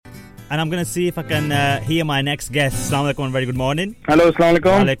and I'm going to see if I can hear my next guest. Assalamu alaikum, very good morning. Hello, assalamu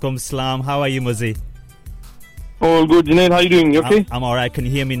alaikum. Alaikum salam. How are you, Muzzy? All good, Junaid. How are you doing? You okay? I'm alright. Can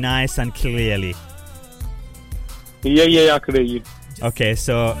you hear me nice and clearly? Yeah, I can hear you. Okay,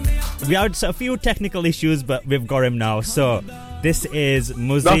 so we had a few technical issues, but we've got him now. So this is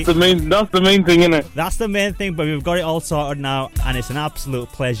Muzzy. That's the main thing, innit? That's the main thing, but we've got it all sorted now, and it's an absolute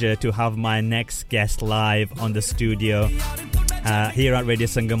pleasure to have my next guest live on the studio here at Radio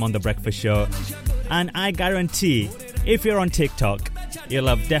Sangam on The Breakfast Show. And I guarantee, if you're on TikTok, you'll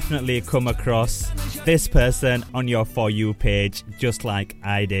have definitely come across this person on your For You page, just like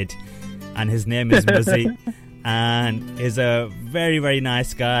I did. And his name is Muzzy. And he's a very, very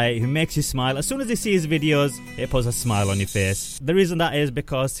nice guy who makes you smile. As soon as you see his videos, it puts a smile on your face. The reason that is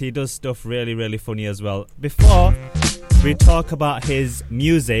because he does stuff really, really funny as well. Before we talk about his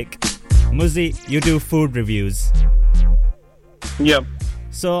music, Muzzy, you do food reviews. Yep.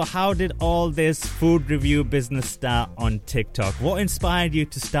 So how did all this food review business start on TikTok? What inspired you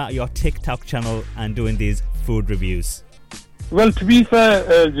to start your TikTok channel and doing these food reviews? Well, to be fair,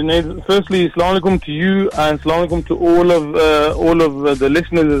 Junaid, firstly, assalamu alaikum to you and assalamu alaikum to all of the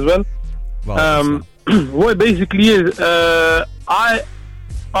listeners as well. What it basically is, I'm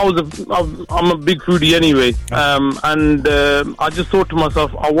a big foodie anyway, and I just thought to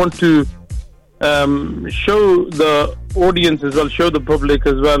myself, I want to show the audience as well, show the public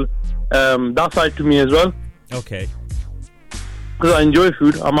as well, that side to me as well. Okay. Because I enjoy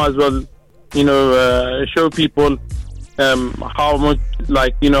food, I might as well, show people how much,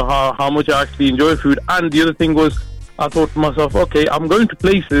 how much I actually enjoy food. And the other thing was, I thought to myself, okay, I'm going to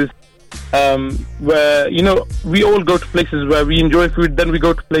places where, we all go to places where we enjoy food, then we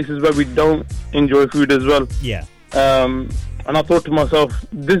go to places where we don't enjoy food as well. Yeah. And I thought to myself,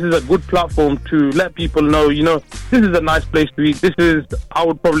 this is a good platform to let people know, this is a nice place to eat. I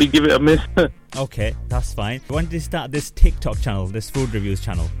would probably give it a miss. Okay, that's fine. When did you start this TikTok channel, this food reviews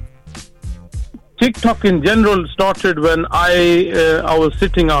channel? TikTok in general started when I was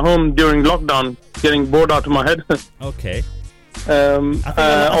sitting at home during lockdown, getting bored out of my head. Okay.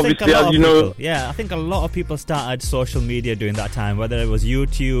 Obviously, as you know... Yeah, I think a lot of people started social media during that time, whether it was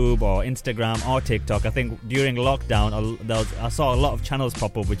YouTube or Instagram or TikTok. I think during lockdown, I saw a lot of channels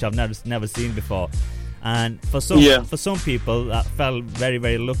pop up, which I've never seen before. And for some people, that felt very,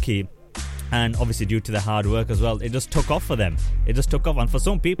 very lucky. And obviously due to their hard work as well, it just took off for them. It just took off. And for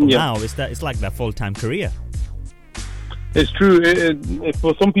some people now, it's like their full-time career. It's true.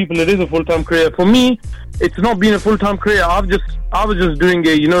 For some people, it is a full-time career. For me, it's not been a full-time career. I was just doing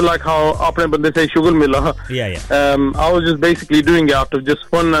it, like how they say sugar miller. Yeah. I was just basically doing it out of just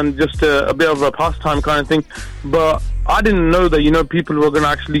fun and just a bit of a pastime kind of thing. But I didn't know that, people were going to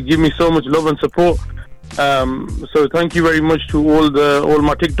actually give me so much love and support. So thank you very much to all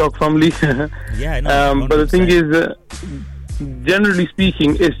my TikTok family. Yeah, no, but the thing is, generally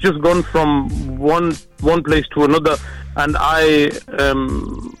speaking, it's just gone from one place to another. And I,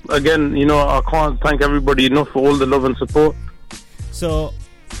 again, I can't thank everybody enough for all the love and support. So,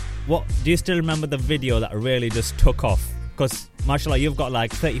 what do you still remember the video that really just took off? Because, mashallah, you've got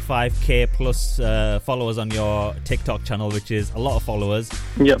like 35k plus followers on your TikTok channel, which is a lot of followers.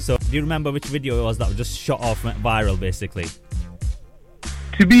 Yeah. So, do you remember which video it was that just shot off, went viral, basically?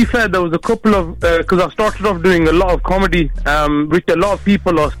 To be fair, there was a couple of... Because I started off doing a lot of comedy, which a lot of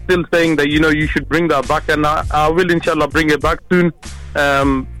people are still saying that, you should bring that back. And I will, inshallah, bring it back soon.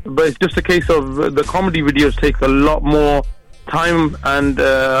 But it's just a case of the comedy videos take a lot more time and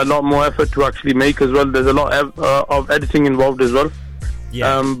a lot more effort to actually make as well. There's a lot of editing involved as well.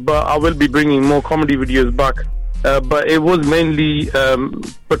 Yeah. But I will be bringing more comedy videos back. But it was mainly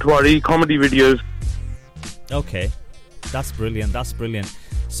Patwari comedy videos. Okay. That's brilliant.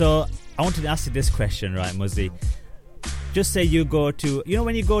 So, I wanted to ask you this question, right, Muzzy? Just say you go to...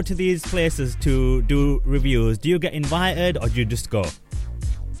 when you go to these places to do reviews, do you get invited or do you just go?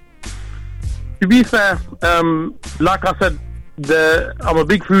 To be fair, like I said, I'm a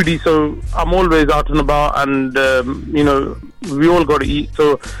big foodie, so I'm always out and about, and we all got to eat.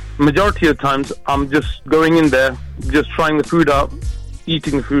 So majority of times I'm just going in there, just trying the food out,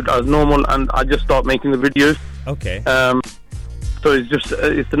 eating the food as normal, and I just start making the videos. Okay. So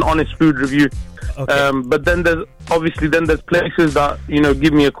it's an honest food review. Okay. But then there's places that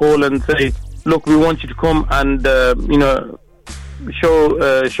give me a call and say, look, we want you to come and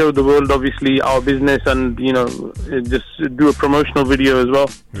show the world obviously our business, and just do a promotional video as well.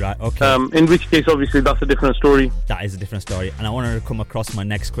 Right. Okay. In which case obviously that's a different story. That is a different story, and I wanted to come across my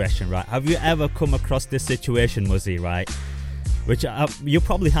next question. Right, have you ever come across this situation, Muzzy? Right, which you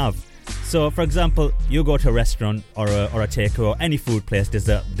probably have, So, for example, you go to a restaurant or a takeaway or any food place,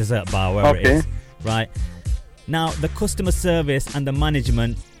 dessert bar, wherever it is, right? Now, the customer service and the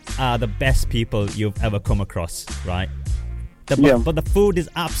management are the best people you've ever come across, right? But the food is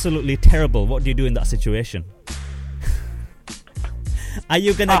absolutely terrible. What do you do in that situation? Are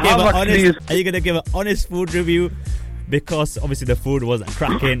you gonna give an honest food review? Because obviously the food wasn't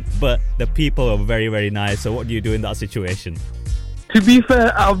cracking, but the people were very, very nice. So what do you do in that situation? To be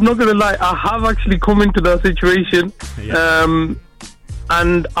fair, I'm not gonna lie. I have actually come into that situation,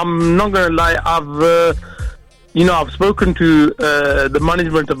 and I'm not gonna lie. I've spoken to the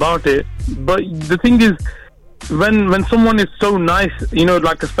management about it. But the thing is, when someone is so nice,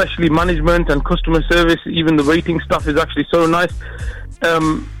 like especially management and customer service, even the waiting staff is actually so nice.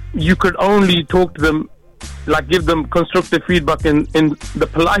 You could only talk to them, like give them constructive feedback in the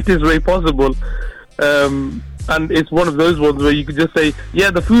politest way possible. And it's one of those ones where you could just say,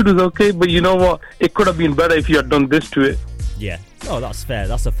 yeah, the food was okay, but you know what? It could have been better if you had done this to it. Yeah. Oh, that's fair.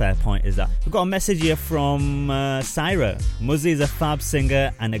 That's a fair point, is that? We've got a message here from Syra. Muzzy is a fab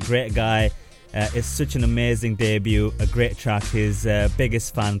singer and a great guy. It's such an amazing debut, a great track. His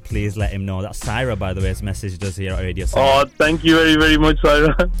biggest fan, please let him know. That's Syra, by the way, his message does here at Radio Sangam. Oh, thank you very, very much,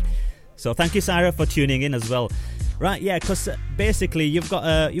 Syra. So thank you, Syra, for tuning in as well. Right, yeah, because basically you've got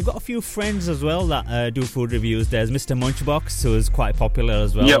a few friends as well that do food reviews. There's Mr. Munchbox, who is quite popular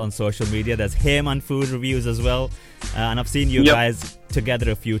as well on social media. There's Heyman Food Reviews as well. And I've seen you guys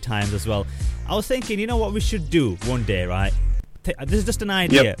together a few times as well. I was thinking, you know what we should do one day, right? This is just an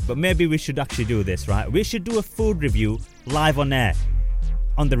idea, but maybe we should actually do this, right? We should do a food review live on air,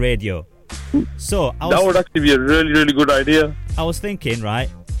 on the radio. So that would actually be a really, really good idea. I was thinking, right?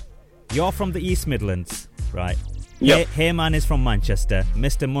 You're from the East Midlands, right? Yep. Heyman is from Manchester.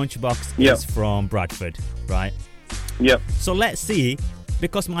 Mr. Munchbox is from Bradford, right? Yep. So let's see,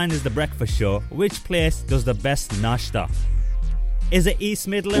 because mine is the breakfast show, which place does the best nashta? Is it East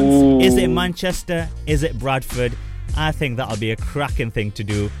Midlands? Ooh. Is it Manchester? Is it Bradford? I think that'll be a cracking thing to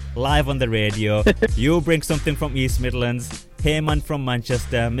do live on the radio. You bring something from East Midlands, Heyman from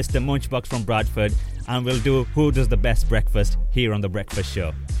Manchester, Mr. Munchbox from Bradford, and we'll do who does the best breakfast here on the breakfast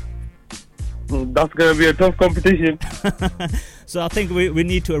show. That's going to be a tough competition. So I think we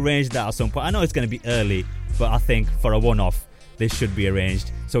need to arrange that at some point. I know it's going to be early, but I think for a one-off, this should be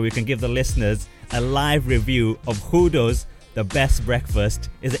arranged so we can give the listeners a live review of who does the best breakfast.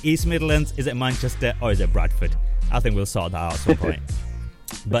 Is it East Midlands, is it Manchester, or is it Bradford? I think we'll sort that out at some point.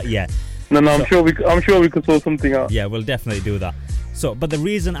 But yeah. No, I'm sure we could sort something out. Yeah, we'll definitely do that. So, but the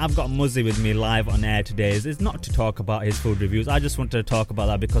reason I've got Muzzy with me live on air today is not to talk about his food reviews. I just wanted to talk about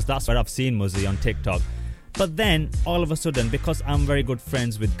that because that's where I've seen Muzzy on TikTok. But then, all of a sudden, because I'm very good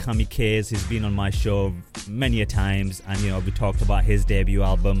friends with Kami Kays, he's been on my show many a times, and we talked about his debut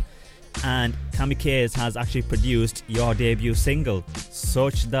album. And Kami Kays has actually produced your debut single,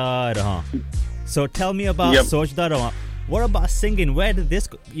 Soch Da Raha. So tell me about Soch Da Raha. What about singing? Where did this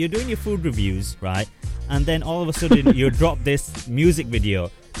go? You're doing your food reviews, right? And then all of a sudden you drop this music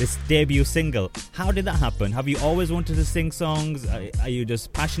video, this debut single. How did that happen? Have you always wanted to sing songs? Are you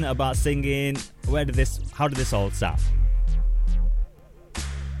just passionate about singing? How did this all start?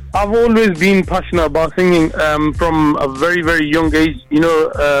 I've always been passionate about singing from a very, very young age.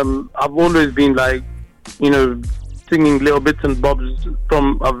 I've always been singing little bits and bobs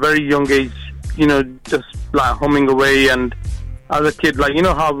from a very young age. Just like humming away, and as a kid,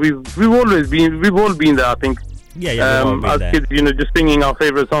 how we've all been there, I think. Yeah, as there. Kids, just singing our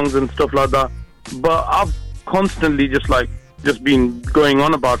favorite songs and stuff like that. But I've constantly just been going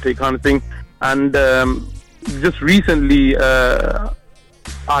on about it, kind of thing. And just recently, I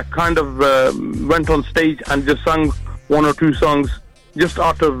kind of went on stage and just sang one or two songs, just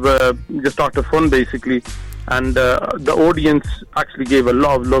out of fun, basically. And the audience actually gave a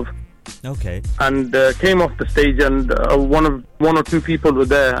lot of love. Okay. And came off the stage, and one or two people were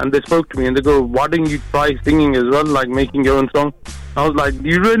there, and they spoke to me, and they go, "Why didn't you try singing as well, like making your own song?" I was like, "Do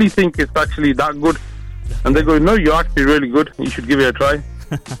you really think it's actually that good?" And they go, "No, you're actually really good. You should give it a try."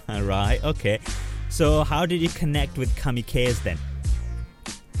 Right. Okay. So how did you connect with Kami Kays then?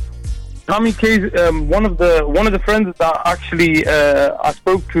 Kami Kays, one of the friends that actually I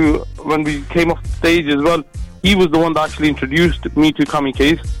spoke to when we came off the stage as well. He was the one that actually introduced me to Kami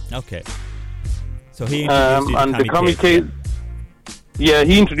Kays. Okay. So he introduced you to Kami Kays. Yeah,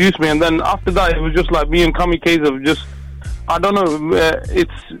 he introduced me, and then after that, it was just like me and Kami Kays have just, I don't know,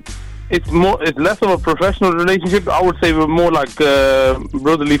 it's less of a professional relationship. I would say we're more like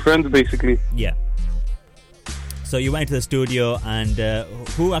brotherly friends, basically. Yeah. So you went to the studio, and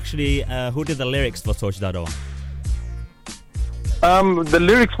who did the lyrics for Soch Da Raha? The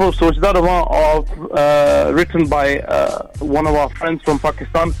lyrics for Sochda Rawan are written by one of our friends from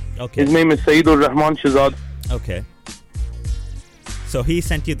Pakistan. Okay. His name is Saeedur Rahman Shahzad. Okay. So he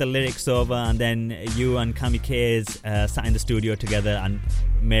sent you the lyrics over, and then you and Kamikaze sat in the studio together and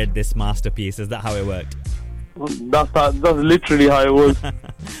made this masterpiece. Is that how it worked? That's literally how it was.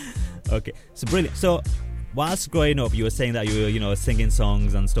 Okay, so brilliant. So whilst growing up, you were saying that you were singing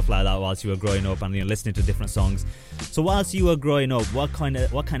songs and stuff like that whilst you were growing up, and listening to different songs. So whilst you were growing up, what kind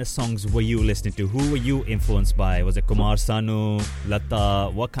of songs were you listening to? Who were you influenced by? Was it Kumar Sanu,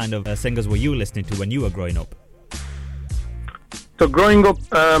 Lata? What kind of singers were you listening to when you were growing up? So growing up,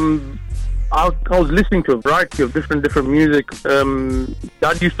 I was listening to a variety of different music.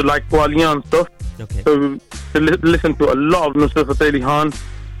 Dad used to like Qawwaliyan and stuff. Okay. So to listen to a lot of Nusrat Fateh Ali Khan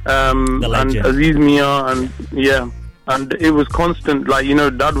and Aziz Mia, and it was constant.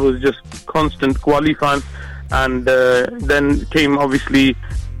 Dad was just constant Qawwali fan, and then came obviously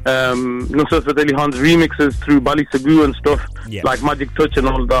Nusrat Fateh Ali Khan's remixes through Bali Sagoo and stuff, like Magic Touch and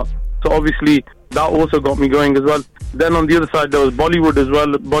all that. So obviously that also got me going as well. Then on the other side there was Bollywood as well.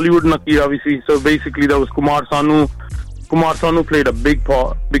 Bollywood Nakir obviously. So basically there was Kumar Sanu. Kumar Sanu played a big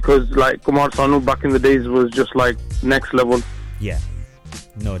part because Kumar Sanu back in the days was just next level. Yeah.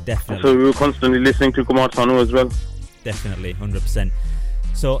 No, definitely. So we were constantly listening to Kumar Sanu as well. Definitely, 100%.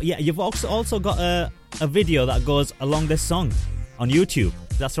 So yeah, you've also got a video that goes along this song on YouTube.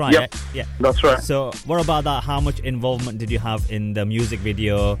 That's right. Yep. Yeah. That's right. So what about that? How much involvement did you have in the music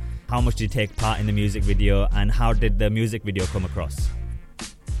video? How much did you take part in the music video, and how did the music video come across?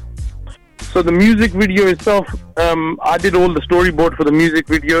 So the music video itself, I did all the storyboard for the music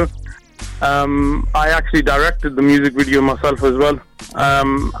video. I actually directed the music video myself as well.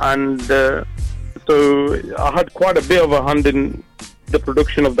 So I had quite a bit of a hand in the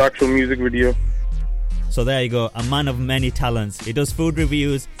production of the actual music video. So there you go, a man of many talents. He does food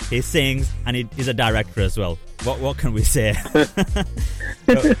reviews, he sings, and he is a director as well. What can we say?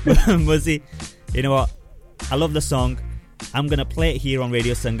 Muzzy, you know what? I love the song. I'm going to play it here on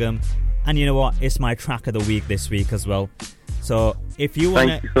Radio Sangam. And you know what? It's my track of the week this week as well. So if you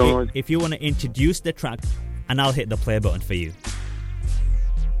want to introduce the track, and I'll hit the play button for you.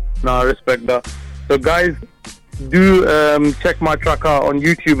 No, I respect that. So guys, do check my track out on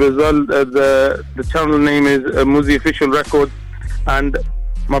YouTube as well. The channel name is Muzzy Official Records, and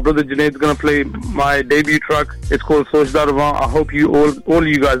my brother Junaid's gonna play my debut track. It's called Sochda Rawan. I hope you all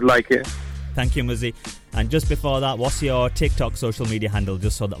you guys like it. Thank you, Muzzy. And just before that, what's your TikTok social media handle,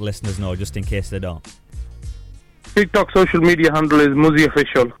 just so that listeners know, just in case they don't? TikTok social media handle is Muzzy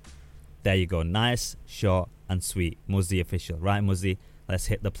Official. There you go. Nice, short and sweet. Muzzy Official. Right, Muzzy? Let's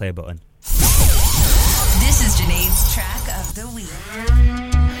hit the play button. This is Junaid's track of the week.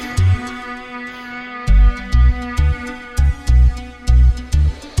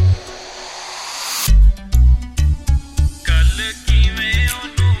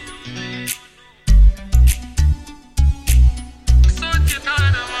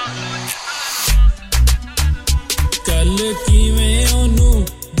 ਕਿਵੇਂ ਉਹਨੂੰ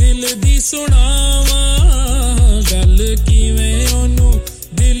ਦਿਲ ਦੀ ਸੁਣਾਵਾਂ ਗੱਲ ਕਿਵੇਂ ਉਹਨੂੰ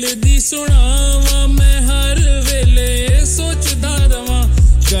ਦਿਲ ਦੀ ਸੁਣਾਵਾਂ ਮੈਂ ਹਰ ਵੇਲੇ ਸੋਚਦਾ ਰਵਾਂ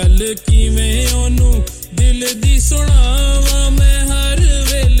ਗੱਲ ਕਿਵੇਂ ਉਹਨੂੰ ਦਿਲ ਦੀ ਸੁਣਾਵਾਂ ਮੈਂ ਹਰ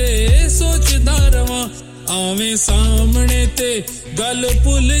ਵੇਲੇ ਸੋਚਦਾ ਰਵਾਂ ਆਵੇਂ ਸਾਹਮਣੇ ਤੇ ਗੱਲ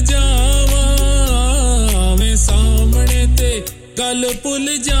ਭੁੱਲ ਜਾਵਾਂ ਆਵੇਂ ਸਾਹਮਣੇ ਤੇ ਗੱਲ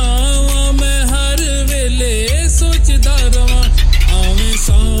ਭੁੱਲ ਜਾਵਾਂ ਮੈਂ ਹਰ ਵੇਲੇ ਸੋਚਦਾ ਰਵਾਂ ਆਵੇਂ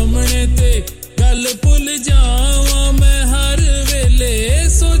ਸਾਹਮਣੇ ਤੇ ਗੱਲ ਭੁੱਲ ਜਾਵਾਂ ਮੈਂ ਹਰ ਵੇਲੇ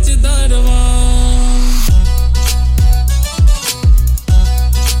ਸੋਚਦਾ ਰਵਾਂ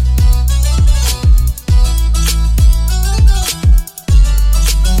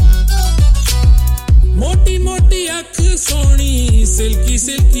ਮੋਟੀ ਮੋਟੀ ਅੱਖ ਸੋਹਣੀ ਸਿਲਕੀ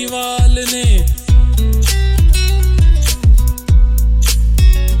ਸਿਲਕੀ ਵਾਲ ਨੇ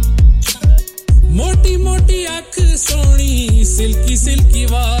ਮੋਟੀ ਮੋਟੀ ਅੱਖ ਸੋਹਣੀ ਸਿਲਕੀ ਸਿਲਕੀ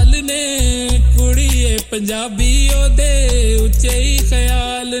ਵਾਲ ਨੇ ਕੁੜੀਏ ਪੰਜਾਬੀ ਉਹਦੇ ਉੱਚੇ ਹੀ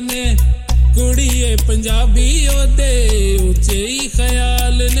ਖਿਆਲ ਨੇ ਕੁੜੀਏ ਪੰਜਾਬੀ ਉਹਦੇ ਉੱਚੇ ਹੀ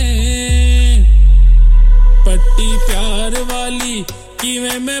ਖਿਆਲ ਨੇ ਪੱਟੀ ਪਿਆਰ ਵਾਲੀ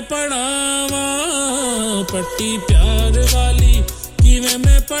ਕਿਵੇਂ ਮੈਂ ਪੜਾਵਾਂ ਪੱਟੀ ਪਿਆਰ ਵਾਲੀ ਕਿਵੇਂ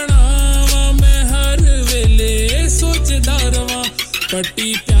ਮੈਂ ਪੜਾਵਾਂ ਮੈਂ ਹਰ ਵੇਲੇ ਸੋਚਦਾ ਰਵਾਂ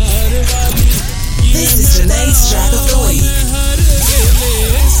ਪੱਟੀ ਪਿਆਰ ਵਾਲੀ This is Junaid's track of the week.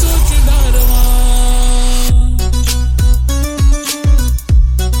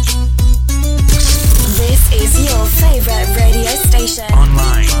 This is your favorite radio station.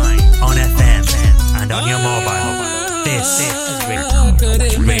 Online, on FM, and on your mobile. This is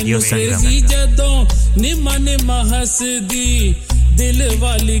Radio Sangam ਜਦੋਂ ਨਿਮਾ ਨਿਮਾ ਹੱਸਦੀ ਦਿਲ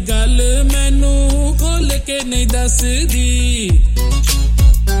ਵਾਲੀ ਗੱਲ ਮੈਨੂੰ ਖੋਲ ਕੇ ਨਹੀਂ ਦੱਸਦੀ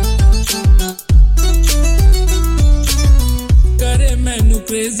ਕਰੇ ਮੈਨੂੰ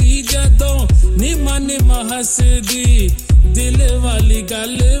ਕ੍ਰੇਜ਼ੀ ਜਦੋਂ ਨਿਮਾ ਨਿਮਾ ਹੱਸਦੀ ਦਿਲ ਵਾਲੀ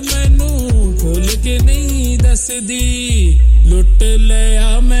ਗੱਲ ਮੈਨੂੰ ਖੋਲ ਕੇ ਨਹੀਂ ਦੱਸਦੀ ਲੁੱਟ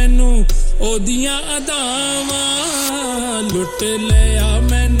ਲਿਆ ਮੈਨੂੰ ਉਹਦੀਆਂ ਅਦਾਵਾਂ ਲੁੱਟ ਲਿਆ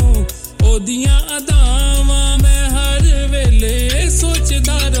ਮੈਨੂੰ ਉਹਦੀਆਂ ਅਦਾਵਾਂ ਮੈਂ ਹਰ ਵੇਲੇ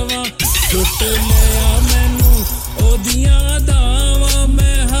ਸੋਚਦਾ ਰਵਾਂ ਲੁੱਟ ਲਿਆ ਮੈਨੂੰ ਉਹਦੀਆਂ ਅਦਾਵਾਂ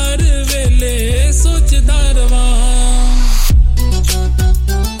ਮੈਂ ਹਰ ਵੇਲੇ ਸੋਚਦਾ ਰਵਾਂ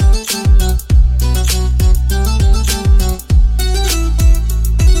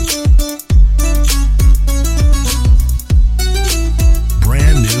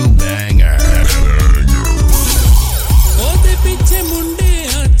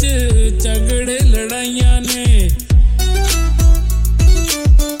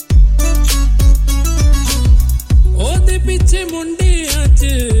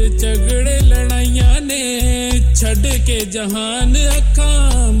ਜਹਾਨ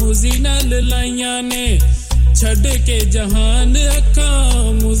ਅੱਖਾਂ ਮੁਜ਼ੀ ਨਾਲ ਲਾਈਆਂ ਨੇ ਛੱਡ ਕੇ ਜਹਾਨ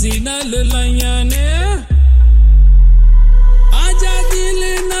ਅੱਖਾਂ ਮੁਜ਼ੀ ਨਾਲ ਲਾਈਆਂ ਨੇ ਆਜਾ ਦਿਲ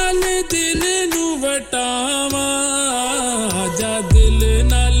ਨਾਲ ਦਿਲ ਨੂੰ ਵਟਾਵਾਂ ਆਜਾ ਦਿਲ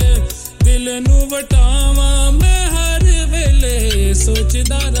ਨਾਲ ਦਿਲ ਨੂੰ ਵਟਾਵਾਂ ਮੈਂ ਹਰ ਵੇਲੇ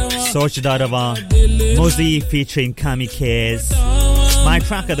ਸੋਚਦਾ ਰਵਾਂ Mozzie featuring Kami Kayes. My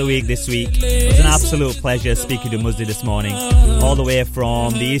track of the week this week. It was an absolute pleasure speaking to Mozzie this morning, all the way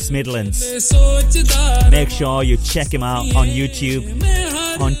from the East Midlands. Make sure you check him out on YouTube,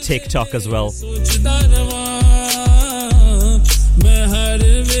 on TikTok as well.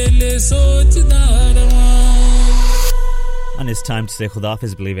 And it's time to say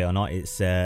Khudafiz, believe it or not. It's